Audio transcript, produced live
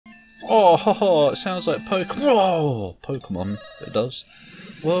Oh, ho, ho, it sounds like Pokemon. It does.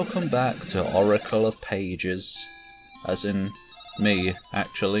 Welcome back to Oracle of Pages. As in, me,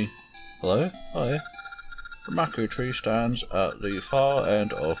 actually. Hello? Hi. The Mako tree stands at the far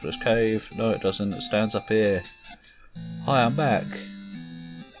end of this cave. No, it doesn't. It stands up here. Hi, I'm back.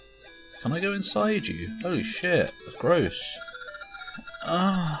 Can I go inside you? Holy shit, that's gross.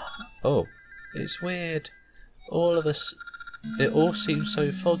 Oh, it's weird. All of us... It all seems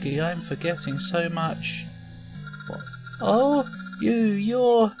so foggy. I'm forgetting so much. What? Oh,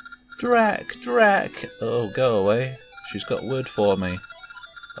 you're... Drac. Oh, go away. She's got wood for me.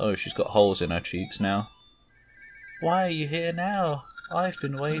 Oh, she's got holes in her cheeks now. Why are you here now? I've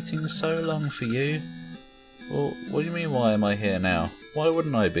been waiting so long for you. Well, what do you mean, why am I here now? Why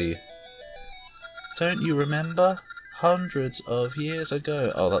wouldn't I be? Don't you remember? Hundreds of years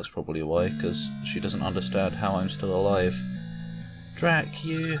ago. Oh, that's probably why, because she doesn't understand how I'm still alive. Drac,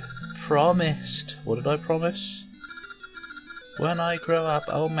 you promised. What did I promise? When I grow up,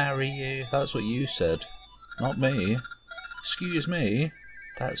 I'll marry you. That's what you said. Not me. Excuse me?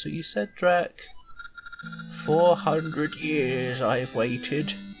 That's what you said, Drac. 400 years I've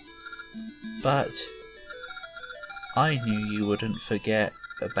waited. But I knew you wouldn't forget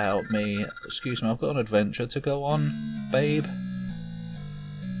about me. Excuse me, I've got an adventure to go on, babe.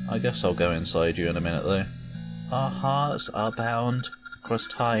 I guess I'll go inside you in a minute, though. Our hearts are bound across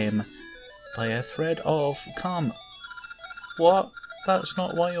time by a thread of... Come. What? That's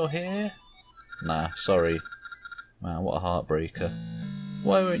not why you're here? Nah, sorry. Man, what a heartbreaker.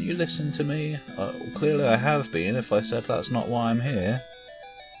 Why won't you listen to me? Well, clearly I have been if I said that's not why I'm here.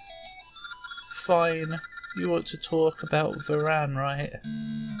 Fine. You want to talk about Varan, right?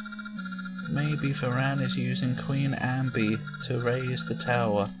 Maybe Varan is using Queen Ambi to raise the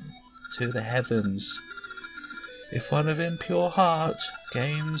tower to the heavens. If one of impure heart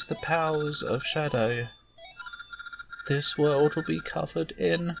gains the powers of shadow, this world will be covered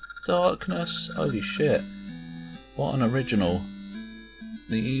in darkness. Holy shit. What an original.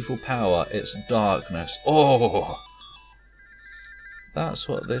 The evil power, it's darkness. Oh! That's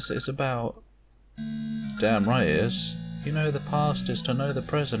what this is about. Damn right it is. You know the past is to know the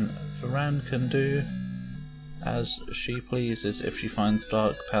present. Varan can do as she pleases if she finds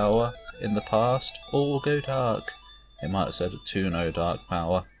dark power in the past. All will go dark. It might have said to know dark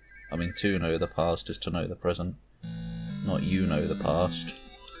power. I mean to know the past is to know the present. Not you know the past.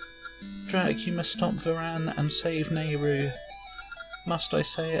 Drac, you must stop Varan and save Nehru. Must I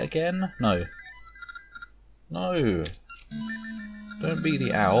say it again? No. No. Don't be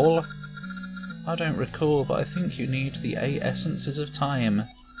the owl. I don't recall, but I think you need the 8 essences of time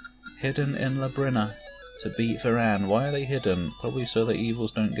hidden in Labrina to beat Varan. Why are they hidden? Probably so that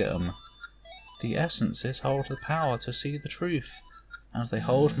evils don't get them. The essences hold the power to see the truth, and they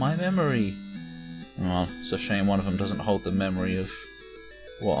hold my memory. Well, it's a shame one of them doesn't hold the memory of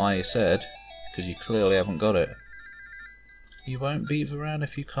what I said, because you clearly haven't got it. You won't beat Varan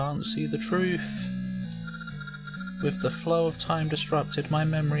if you can't see the truth. With the flow of time disrupted, my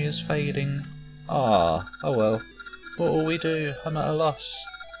memory is fading. Ah, oh well. What will we do? I'm at a loss.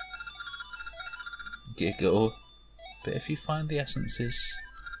 Giggle. But if you find the essences,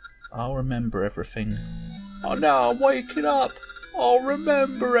 I'll remember everything. Oh, now I'm waking up! I'll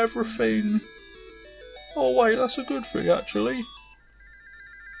remember everything! Oh wait, that's a good thing actually.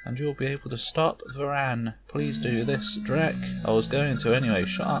 And you'll be able to stop Varan. Please do this, Drac. I was going to anyway.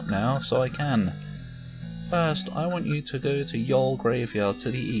 Shut up now, so I can. First, I want you to go to Yol Graveyard to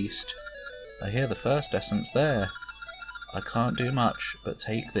the east. I hear the first essence there. I can't do much, but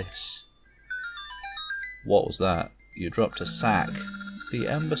take this. What was that? You dropped a sack. The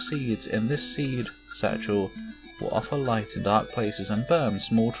ember seeds in this seed satchel will offer light in dark places and burn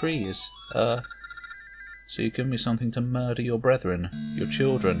small trees. So you give me something to murder your brethren, your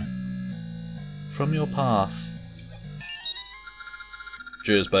children, from your path.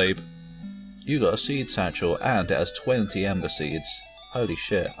 Cheers, babe. You got a seed satchel and it has 20 ember seeds. Holy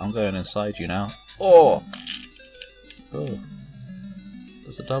shit, I'm going inside you now. Oh! Oh.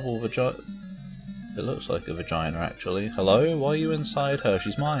 There's a double vagina. It looks like a vagina actually. Hello? Why are you inside her?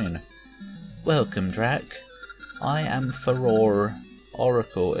 She's mine. Welcome, Drac. I am Furore.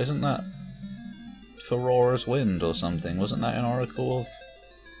 Oracle. Isn't that Furore's Wind or something? Wasn't that an Oracle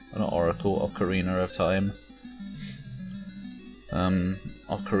of... not Oracle, Ocarina of Time.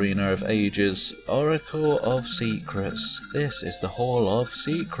 Ocarina of Ages. Oracle of Secrets. This is the Hall of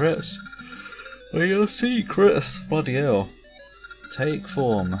Secrets. Are your secrets? Bloody hell. Take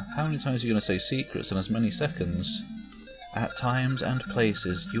form. How many times are you going to say secrets in as many seconds? At times and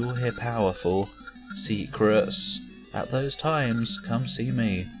places you will hear powerful secrets. At those times, come see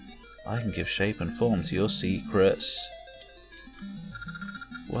me. I can give shape and form to your secrets.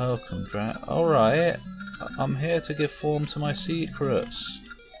 Welcome, Alright, I'm here to give form to my secrets.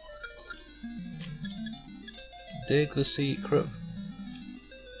 Dig the secret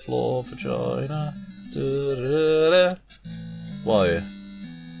floor vagina. Whoa.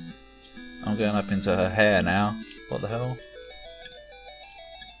 I'm going up into her hair now. What the hell?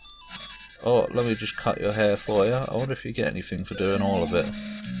 Oh, let me just cut your hair for you. I wonder if you get anything for doing all of it.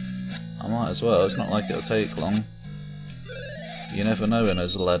 I might as well, it's not like it'll take long. You never know in a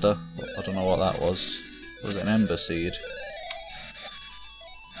Zelda. I don't know what that was. Was it an ember seed?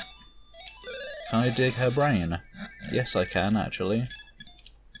 Can I dig her brain? Yes I can, actually.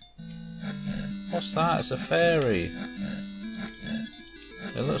 What's that? It's a fairy.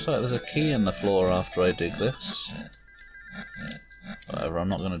 It looks like there's a key in the floor after I dig this. Whatever, I'm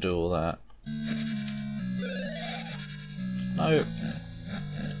not going to do all that. No.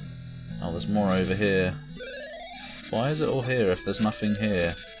 Oh, there's more over here. Why is it all here if there's nothing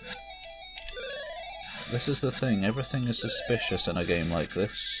here? This is the thing, everything is suspicious in a game like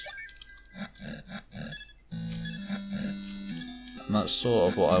this. And that's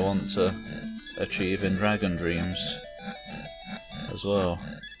sort of what I want to achieve in Dragon Dreams as well.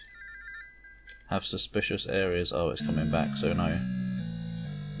 Have suspicious areas. Oh, it's coming back, so no.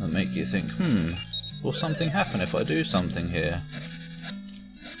 That make you think, will something happen if I do something here?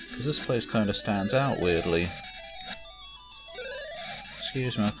 Because this place kind of stands out weirdly.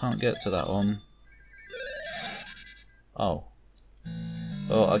 Excuse me, I can't get to that one. Oh.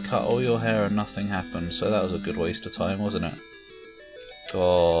 Oh, I cut all your hair and nothing happened, so that was a good waste of time, wasn't it?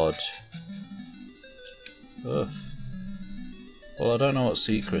 God. Oof. Well, I don't know what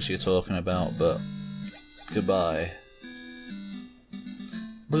secrets you're talking about, but goodbye.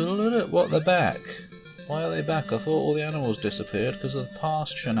 What, they're back? Why are they back? I thought all the animals disappeared because of the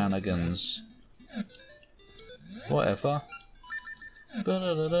past shenanigans. Whatever.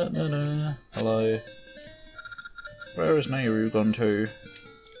 Hello. Where is Nehru gone to?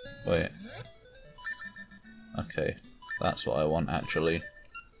 Wait. Okay, that's what I want actually.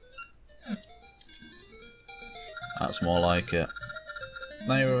 That's more like it.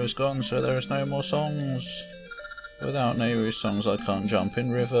 Nehru is gone, so there is no more songs. Without Nehru's songs I can't jump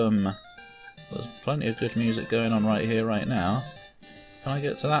in rhythm. There's plenty of good music going on right here, right now. Can I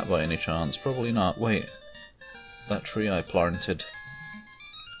get to that by any chance? Probably not. Wait. That tree I planted.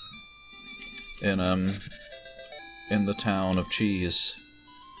 In the town of Cheese.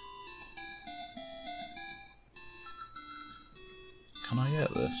 Can I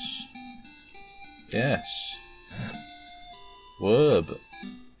get this? Yes. Verb.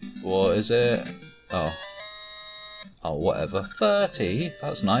 What is it? Oh. Oh, whatever. 30?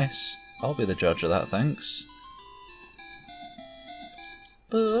 That's nice. I'll be the judge of that, thanks.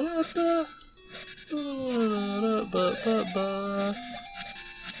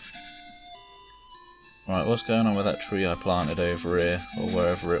 Right, what's going on with that tree I planted over here? Or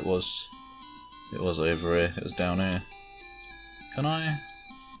wherever it was. It was over here. It was down here. Can I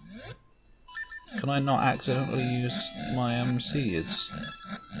not accidentally use my seeds?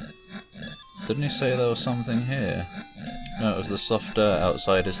 Didn't he say there was something here? No, it was the soft dirt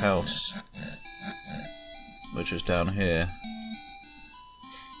outside his house. Which is down here.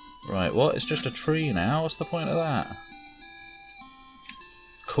 Right, what? It's just a tree now? What's the point of that?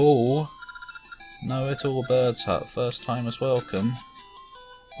 Cool. Know-it-all bird's hut. First time is welcome.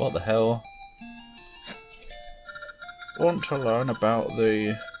 What the hell? Want to learn about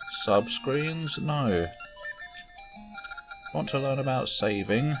the sub-screens? No. Want to learn about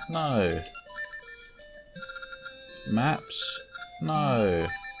saving? No. Maps? No.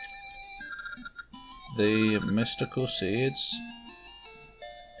 The mystical seeds?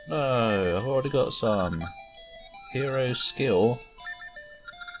 No, I've already got some. Hero skill.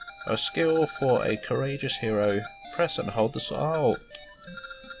 A skill for a courageous hero. Press and hold the oh.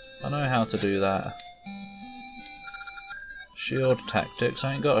 I know how to do that. Shield tactics.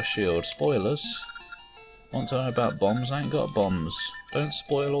 I ain't got a shield. Spoilers. Want to know about bombs? I ain't got bombs. Don't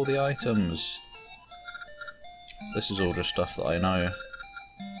spoil all the items. This is all just stuff that I know.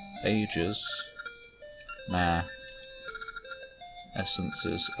 Ages. Nah.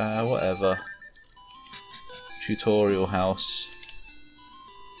 Essences. Whatever. Tutorial house.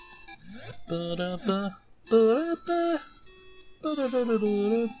 Is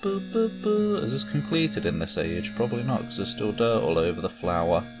this completed in this age? Probably not, because there's still dirt all over the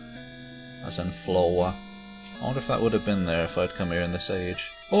flower. As in floor. I wonder if that would have been there if I'd come here in this age.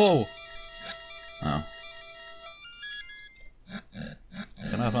 Oh! Oh.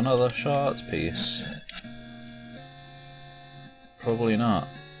 Can I have another shard piece? Probably not.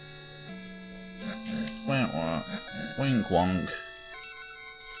 Wink wonk.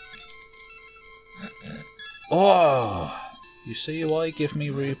 Oh! You see why give me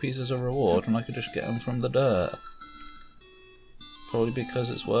rupees as a reward when I could just get them from the dirt? Probably because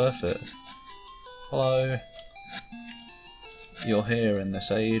it's worth it. Hello. You're here in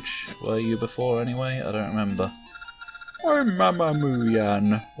this age. Were you before anyway? I don't remember. I'm Mama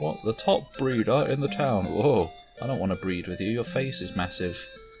Muyan. What? The top breeder in the town. Whoa. I don't want to breed with you. Your face is massive.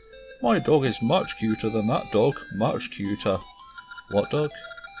 My dog is much cuter than that dog. Much cuter. What dog?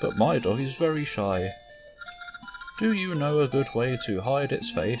 But my dog is very shy. Do you know a good way to hide its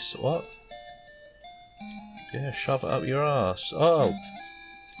face? What? Yeah, shove it up your ass. Oh!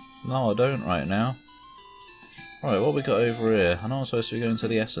 No, I don't right now. Right, what we got over here? I know I'm supposed to be going to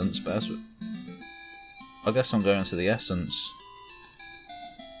the essence, but as I guess I'm going to the essence.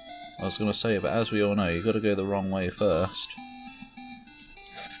 I was going to say, but as we all know, you've got to go the wrong way first.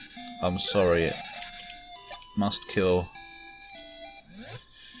 I'm sorry. Must kill.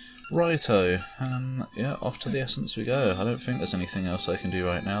 Righto, and yeah, off to the essence we go. I don't think there's anything else I can do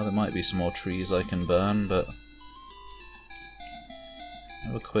right now. There might be some more trees I can burn, but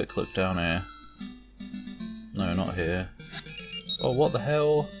have a quick look down here. No, not here. Oh, what the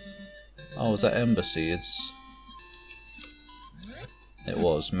hell? Oh, was that ember seeds? It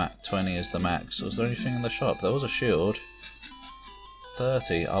was. Mac 20 is the max. Was there anything in the shop? There was a shield.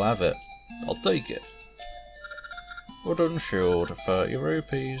 30. I'll have it. I'll take it. Wooden shield, 30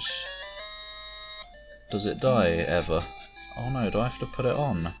 rupees. Does it die ever? Oh no, do I have to put it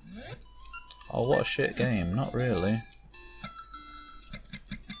on? Oh, what a shit game. Not really.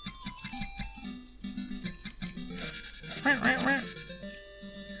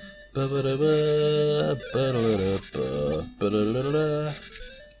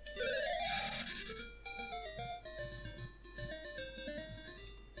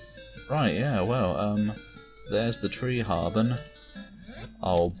 Right, yeah, well, there's the tree harbin.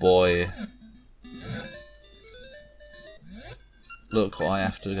 Oh boy. Look what I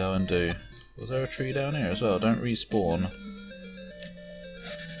have to go and do. Was there a tree down here as well? Don't respawn.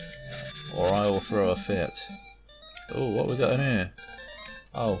 Or I will throw a fit. Oh, what we got in here?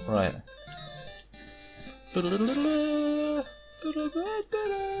 Oh, right.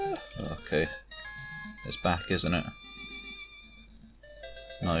 Okay. It's back, isn't it?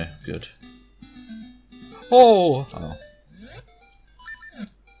 No, good. Oh! Oh.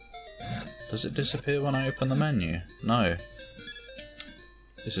 Does it disappear when I open the menu? No.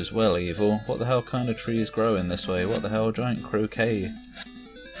 This is well evil. What the hell kind of trees grow in this way? What the hell, giant croquet?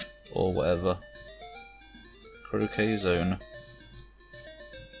 Or whatever. Croquet zone.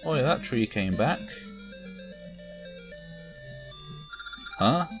 Oh yeah, that tree came back.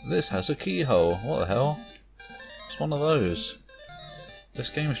 Huh? This has a keyhole. What the hell? It's one of those. This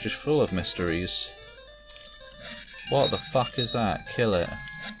game is just full of mysteries. What the fuck is that? Kill it.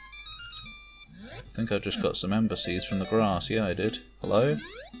 I think I just got some ember seeds from the grass. Yeah, I did. Hello?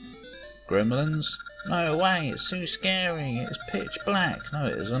 Gremlins? No way, it's so scary. It's pitch black. No,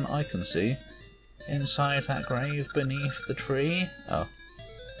 it isn't. I can see. Inside that grave beneath the tree. Oh.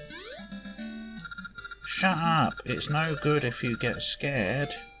 Shut up. It's no good if you get scared.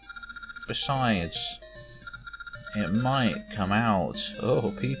 Besides, it might come out.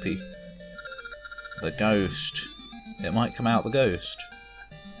 Oh, pee-pee. The ghost. It might come out the ghost.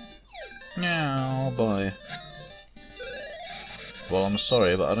 No, bye. Well, I'm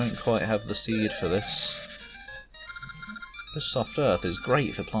sorry, but I don't quite have the seed for this. This soft earth is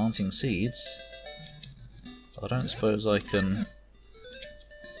great for planting seeds. I don't suppose I can...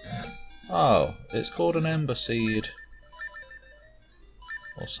 Oh, it's called an ember seed.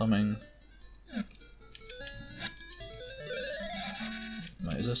 Or something.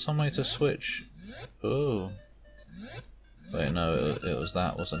 Wait, is there some way to switch? Oh. Wait, no, it was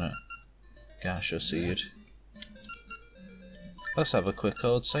that, wasn't it? Gasha seed. Let's have a quick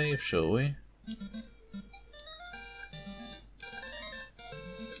old save, shall we?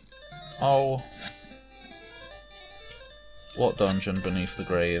 Oh. What dungeon beneath the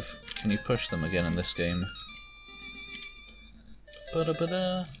grave? Can you push them again in this game?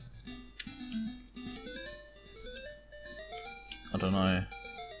 Ba-da-ba-da. I don't know.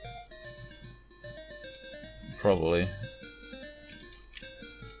 Probably.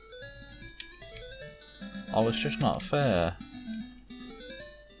 Oh, it's just not fair.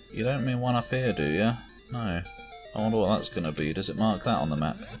 You don't mean one up here, do you? No. I wonder what that's going to be. Does it mark that on the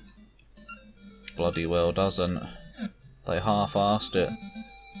map? Bloody well doesn't. They half-arsed it.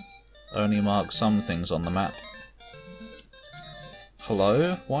 Only mark some things on the map.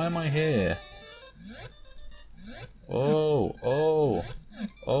 Hello? Why am I here? Oh, oh,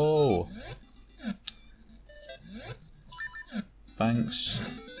 oh. Thanks.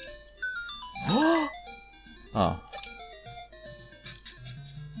 Oh!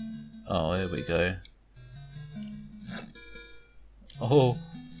 Oh, here we go. Oh,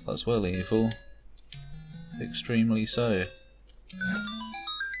 that's well evil. Extremely so.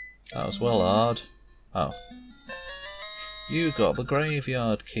 That was well hard. Oh. You got the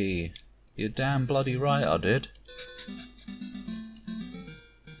graveyard key. You're damn bloody right I did.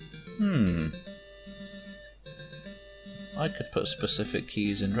 I could put specific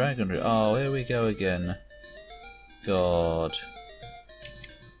keys in Dragon Root. Oh, here we go again. God.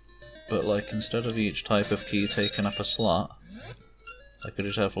 But like, instead of each type of key taking up a slot, I could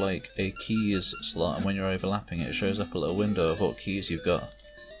just have like a keys slot, and when you're overlapping it, it shows up a little window of what keys you've got.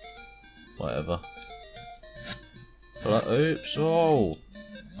 Whatever. But like, oops, oh!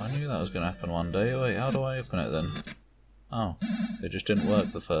 I knew that was going to happen one day. Wait, how do I open it then? Oh, it just didn't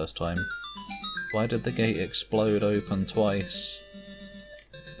work the first time. Why did the gate explode open twice?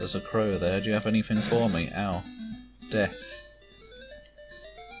 There's a crow there. Do you have anything for me? Ow. Death.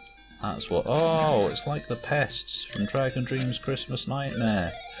 That's what... Oh, it's like the pests from Dragon Dream's Christmas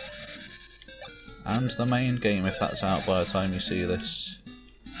Nightmare. And the main game, if that's out by the time you see this.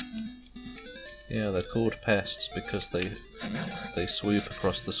 Yeah, they're called pests because they swoop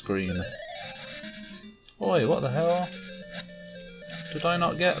across the screen. Oi, what the hell? Did I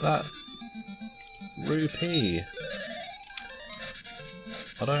not get that rupee?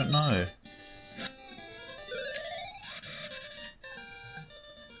 I don't know.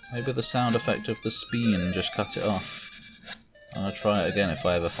 Maybe the sound effect of the speen just cut it off. I'm gonna try it again if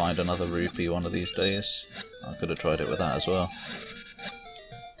I ever find another rupee one of these days. I could have tried it with that as well.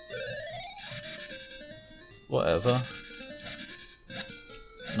 Whatever.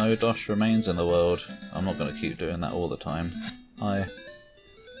 No dosh remains in the world. I'm not going to keep doing that all the time. Hi.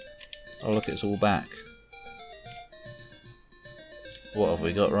 Oh look, it's all back. What have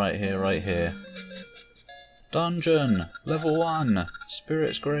we got right here, right here? Dungeon! Level 1!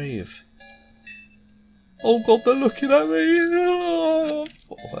 Spirit's Grave. Oh god, they're looking at me!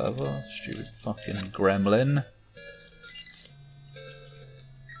 Whatever, stupid fucking gremlin.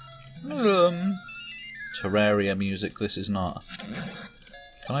 Terraria music this is not.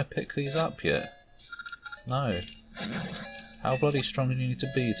 Can I pick these up yet? No. How bloody strong do you need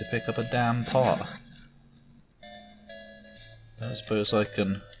to be to pick up a damn pot? I suppose I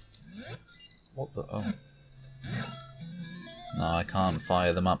can... What the... Oh. No, I can't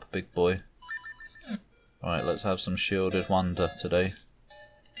fire them up, big boy. Alright, let's have some shielded wonder today.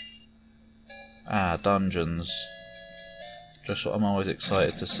 Ah, dungeons. Just what I'm always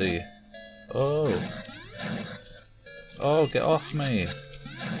excited to see. Oh! Oh, get off me!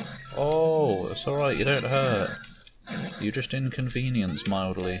 Oh, it's alright, you don't hurt. You just inconvenience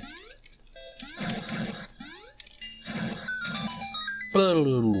mildly.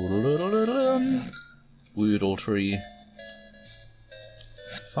 Woodle tree.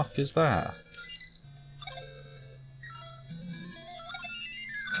 Fuck is that?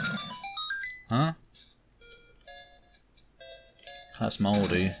 Huh? That's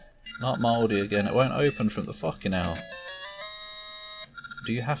mouldy. Not mouldy again, it won't open from the fucking hell.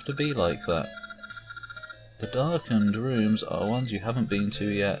 Do you have to be like that? The darkened rooms are ones you haven't been to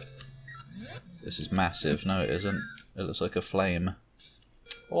yet. This is massive. No, it isn't. It looks like a flame.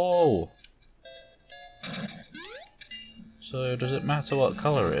 Oh! So, does it matter what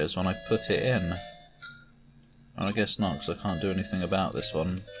colour it is when I put it in? And I guess not, because I can't do anything about this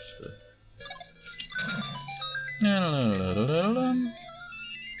one. So.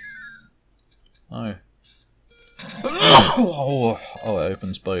 Oh. Oh, it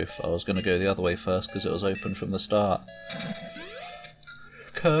opens both. I was going to go the other way first because it was open from the start.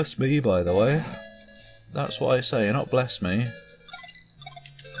 Curse me, by the way. That's what I say, not bless me.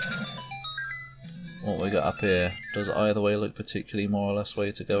 What we got up here? Does either way look particularly more or less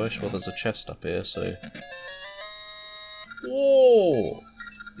way to go-ish? Well, there's a chest up here, so... Whoa!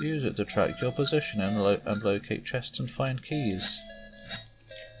 Use it to track your position and locate chests and find keys.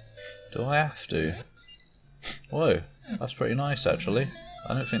 Do I have to? Whoa, that's pretty nice actually.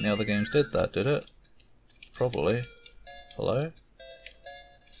 I don't think the other games did that, did it? Probably. Hello?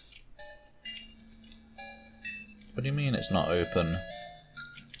 What do you mean it's not open?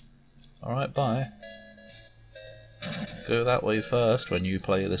 Alright, bye. Go that way first when you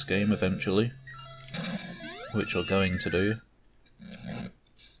play this game eventually. Which you're going to do.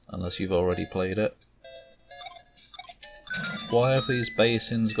 Unless you've already played it. Why have these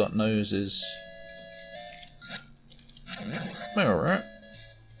basins got noses?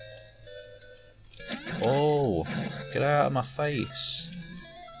 Oh, get out of my face.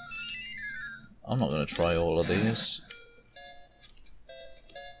 I'm not going to try all of these.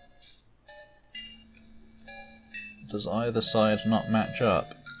 Does either side not match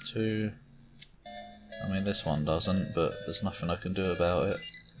up to... I mean, this one doesn't, but there's nothing I can do about it.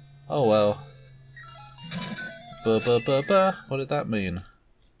 Oh well. Ba-ba-ba-ba. What did that mean?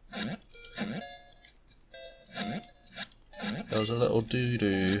 There was a little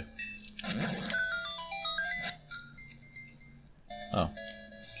doo-doo. Oh.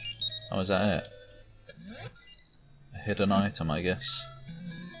 Oh, is that it? A hidden item, I guess.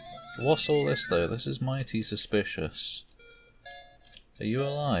 What's all this, though? This is mighty suspicious. Are you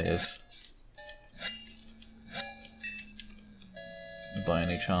alive? By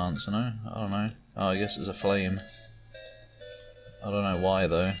any chance, no? I don't know. Oh, I guess it's a flame. I don't know why,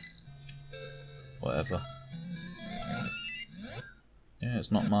 though. Whatever. Yeah,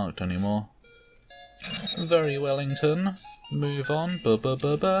 it's not marked anymore. Very Wellington. Move on.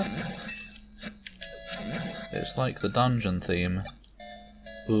 Ba-ba-ba-ba. It's like the dungeon theme.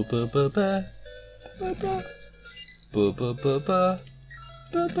 Ba-ba-ba-ba. Ba-ba. Ba-ba-ba-ba.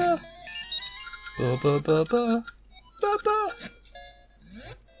 Ba-ba. Ba-ba-ba-ba. Ba-ba.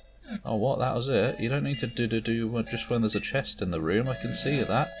 Oh, what? That was it? You don't need to do just when there's a chest in the room. I can see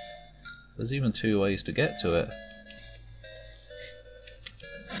that. There's even 2 ways to get to it.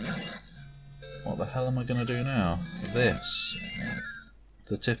 What the hell am I going to do now? This.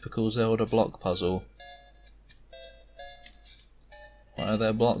 The typical Zelda block puzzle. Why are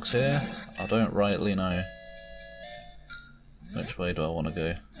there blocks here? I don't rightly know. Which way do I want to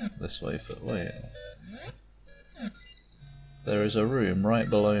go? This way for... wait. There is a room right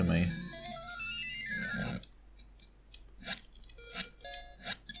below me.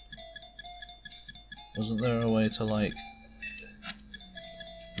 Wasn't there a way to, like,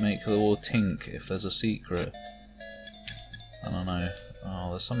 make the wall tink if there's a secret? I don't know. Oh,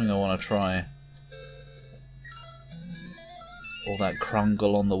 there's something I want to try. All that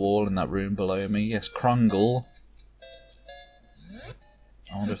crungle on the wall in that room below me. Yes, crungle!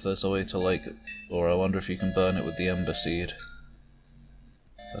 I wonder if there's a way to, like... or I wonder if you can burn it with the ember seed.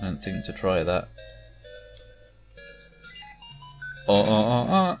 I didn't think to try that.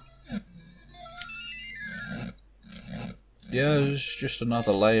 Yeah, it's just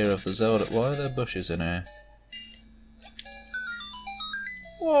another layer of the Zelda. Why are there bushes in here?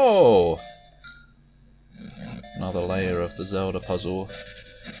 Whoa! Another layer of the Zelda puzzle.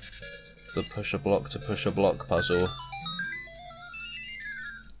 The push a block to push a block puzzle.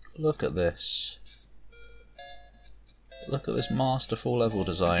 Look at this. Look at this masterful level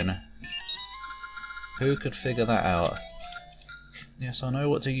design. Who could figure that out? Yes, I know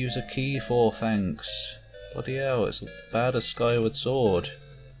what to use a key for, thanks. Bloody hell, it's as bad as Skyward Sword.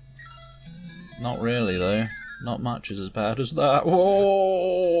 Not really, though. Not much is as bad as that.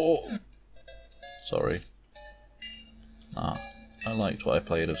 Whoa! Sorry. Nah, I liked what I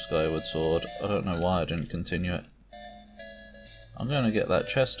played of Skyward Sword. I don't know why I didn't continue it. I'm gonna get that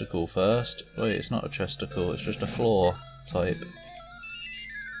chesticle first. Wait, it's not a chesticle, it's just a floor type.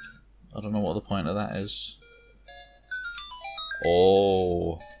 I don't know what the point of that is.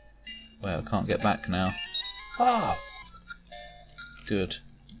 Oh. Wait, I can't get back now. Ah! Good.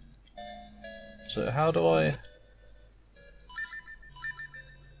 So how do I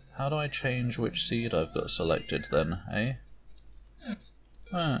change which seed I've got selected then, eh?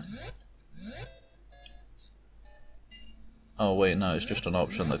 Ah. Oh wait, no, it's just an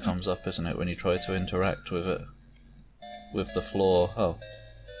option that comes up, isn't it, when you try to interact with it? With the floor. Oh.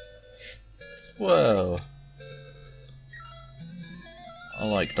 Well. I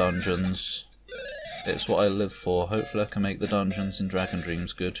like dungeons. It's what I live for. Hopefully I can make the dungeons in Dragon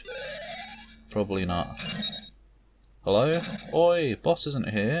Dreams good. Probably not. Hello? Oi! Boss isn't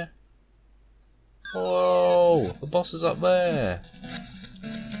here. Whoa! The boss is up there!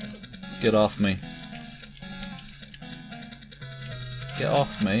 Get off me. Get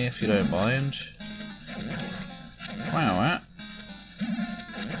off me if you don't mind. Wow.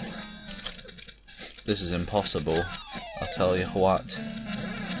 This is impossible. I'll tell you what.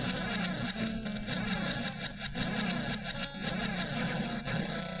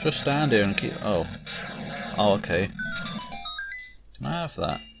 Just stand here and keep... oh. Oh, okay. Can I have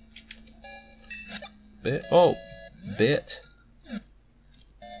that? Bit? Oh! Bit?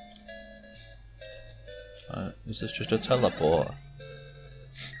 Is this just a teleport?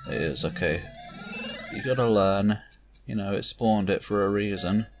 It is, okay. You gotta learn. You know, it spawned it for a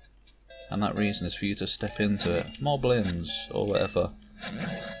reason. And that reason is for you to step into it. Moblins, or whatever.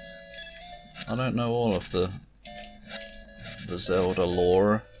 I don't know all of the Zelda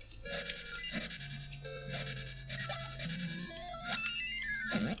lore.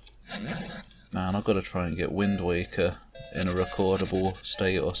 Man, I've got to try and get Wind Waker in a recordable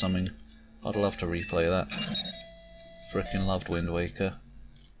state or something. I'd love to replay that. Frickin' loved Wind Waker.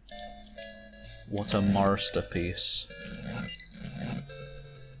 What a masterpiece.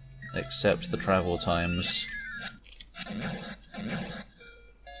 Except the travel times.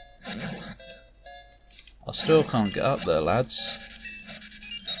 I still can't get up there, lads.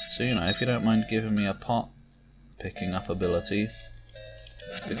 So, you know, if you don't mind giving me a pot picking up ability,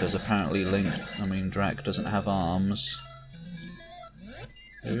 because apparently Drac doesn't have arms.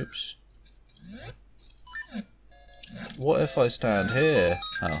 Oops. What if I stand here?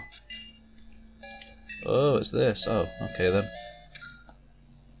 Oh. Oh, it's this. Oh, okay then.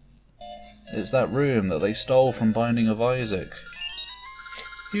 It's that room that they stole from Binding of Isaac.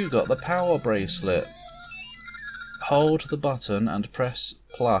 You got the power bracelet. Hold the button and press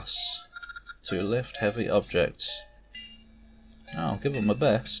plus to lift heavy objects. I'll give it my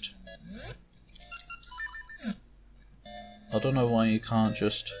best. I don't know why you can't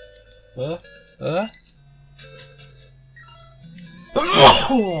just...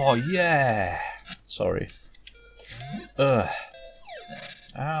 Oh, yeah! Sorry.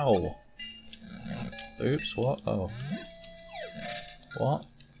 Ow. Oops, what? Oh. What?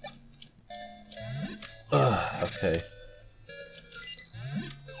 Okay.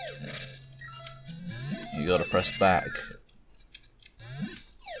 You gotta press back.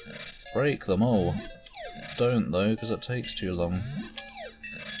 Break them all. Don't though, because it takes too long.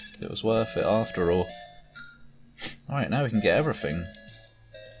 It was worth it after all. Alright, now we can get everything.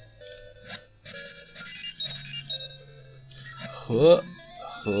 Huh.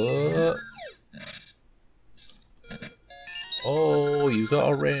 Huh. Oh, you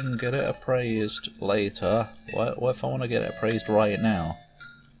got a ring, get it appraised later. What if I want to get it appraised right now?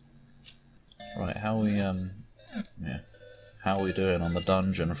 Right, how we, yeah. How are we doing on the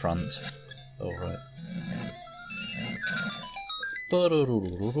dungeon front? Oh, right.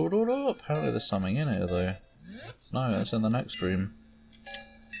 Apparently there's something in here, though. No, that's in the next room.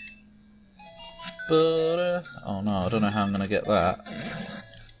 Oh no, I don't know how I'm gonna get that.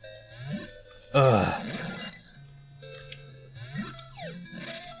 Ugh.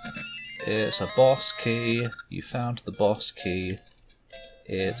 It's a boss key. You found the boss key.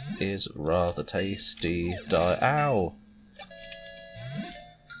 It is rather tasty. Ow!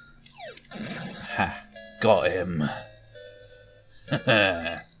 Ha! Got him!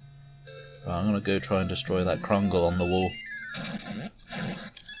 Right, I'm gonna go try and destroy that Krungle on the wall.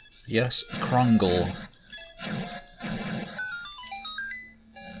 Yes, Krungle.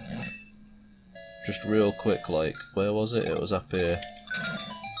 Just real quick, like, where was it? It was up here.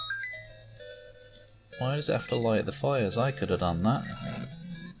 Why does it have to light the fires? I could have done that.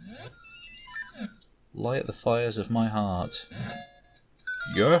 Light the fires of my heart.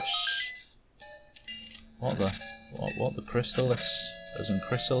 Yes! What the... What the Chrysalis? As in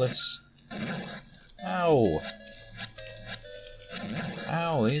Chrysalis? Ow!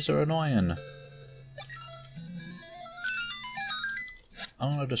 Ow, these are annoying.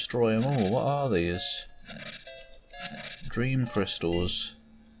 I'm gonna destroy them all. What are these? Dream crystals.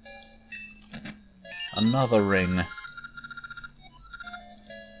 Another ring.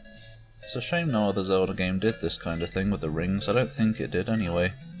 It's a shame no other Zelda game did this kind of thing with the rings. I don't think it did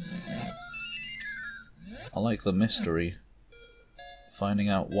anyway. I like the mystery. Finding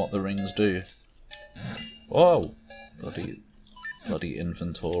out what the rings do. Whoa! Bloody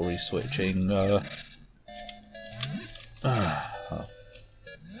inventory switching. Oh.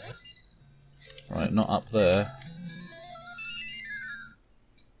 Right, not up there.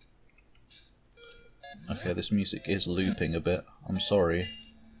 Okay, this music is looping a bit. I'm sorry.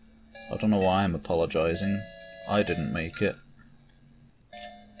 I don't know why I'm apologising. I didn't make it.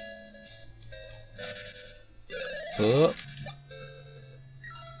 Oh.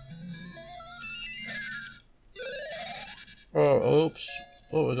 Oh, oops.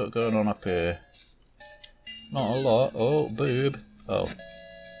 What we got going on up here? Not a lot. Oh, boob. Oh.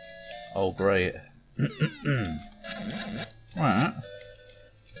 Oh, great. Right.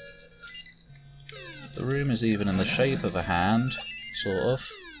 The room is even in the shape of a hand, sort of.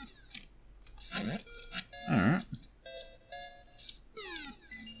 Alright.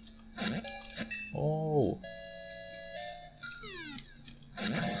 Oh.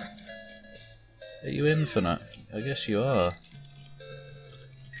 Are you infinite? I guess you are.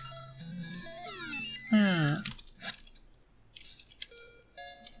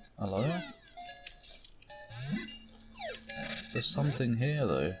 Hello? There's something here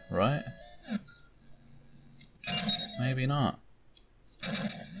though, right? Maybe not.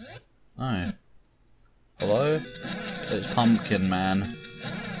 No. Hello? It's Pumpkin Man.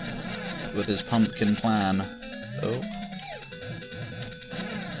 With his pumpkin plan. Oh.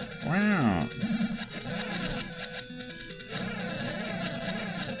 Wow.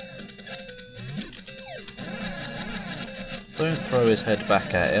 Don't throw his head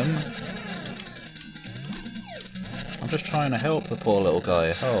back at him. I'm just trying to help the poor little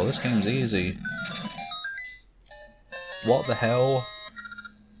guy. Oh, this game's easy. What the hell?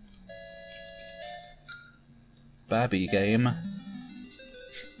 Babby game.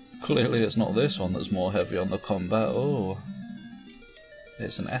 Clearly it's not this one that's more heavy on the combat. Oh.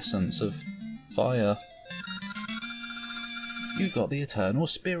 It's an essence of fire. You got the eternal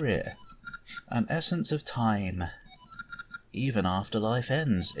spirit. An essence of time. Even after life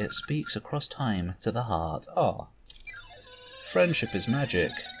ends, it speaks across time to the heart. Ah. Friendship is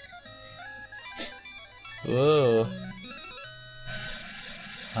magic. Whoa.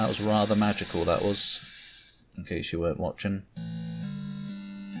 That was rather magical, that was. In case you weren't watching.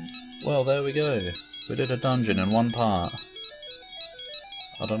 Well, there we go. We did a dungeon in one part.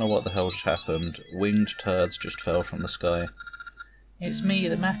 I don't know what the hell just happened. Winged turds just fell from the sky. It's me,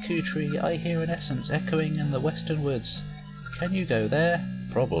 the Maku tree. I hear an essence echoing in the western woods. Can you go there?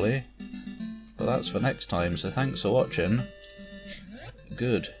 Probably. But that's for next time, so thanks for watching.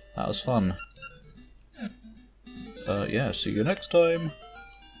 Good. That was fun. Yeah, see you next time.